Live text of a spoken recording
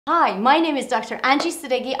Hi, my name is Dr. Angie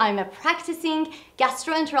Sadeghi. I'm a practicing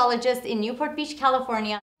gastroenterologist in Newport Beach,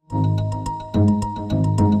 California.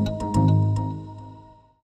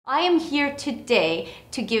 I am here today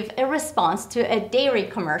to give a response to a dairy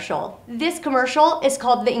commercial. This commercial is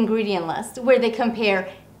called the ingredient list, where they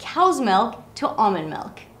compare cow's milk to almond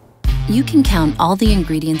milk. You can count all the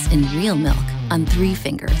ingredients in real milk on 3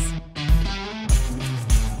 fingers.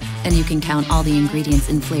 And you can count all the ingredients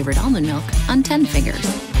in flavored almond milk on 10 fingers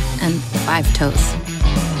and 5 toes.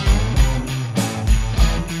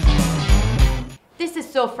 This is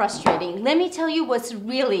so frustrating. Let me tell you what's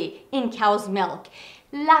really in cow's milk.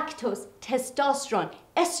 Lactose, testosterone,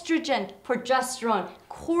 estrogen, progesterone,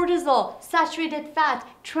 cortisol, saturated fat,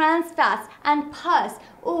 trans fats, and pus.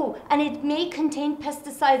 Oh, and it may contain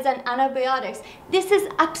pesticides and antibiotics. This is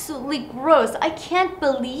absolutely gross. I can't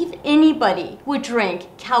believe anybody would drink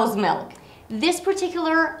cow's milk. This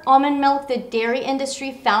particular almond milk the dairy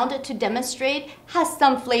industry found to demonstrate has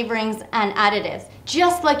some flavorings and additives,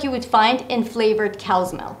 just like you would find in flavored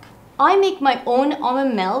cow's milk. I make my own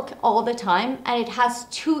almond milk all the time, and it has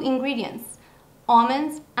 2 ingredients: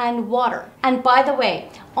 almonds and water. And by the way,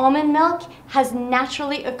 almond milk has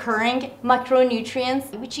naturally occurring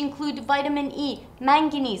macronutrients, which include vitamin E,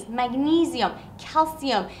 manganese, magnesium,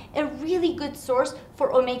 calcium, a really good source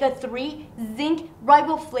for omega-3, zinc,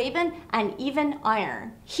 riboflavin, and even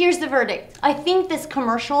iron. Here's the verdict. I think this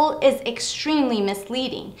commercial is extremely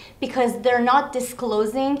misleading because they're not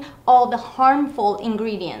disclosing all the harmful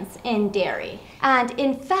ingredients in dairy. And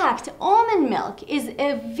in fact, almond milk is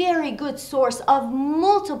a very good source of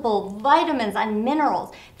multiple vitamins and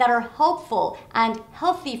minerals that are helpful and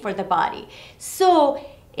healthy for the body. So,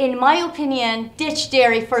 in my opinion, ditch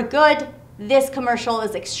dairy for good. This commercial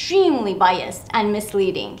is extremely biased and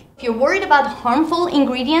misleading. If you're worried about harmful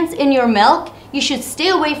ingredients in your milk, you should stay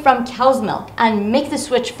away from cow's milk and make the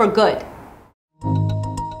switch for good.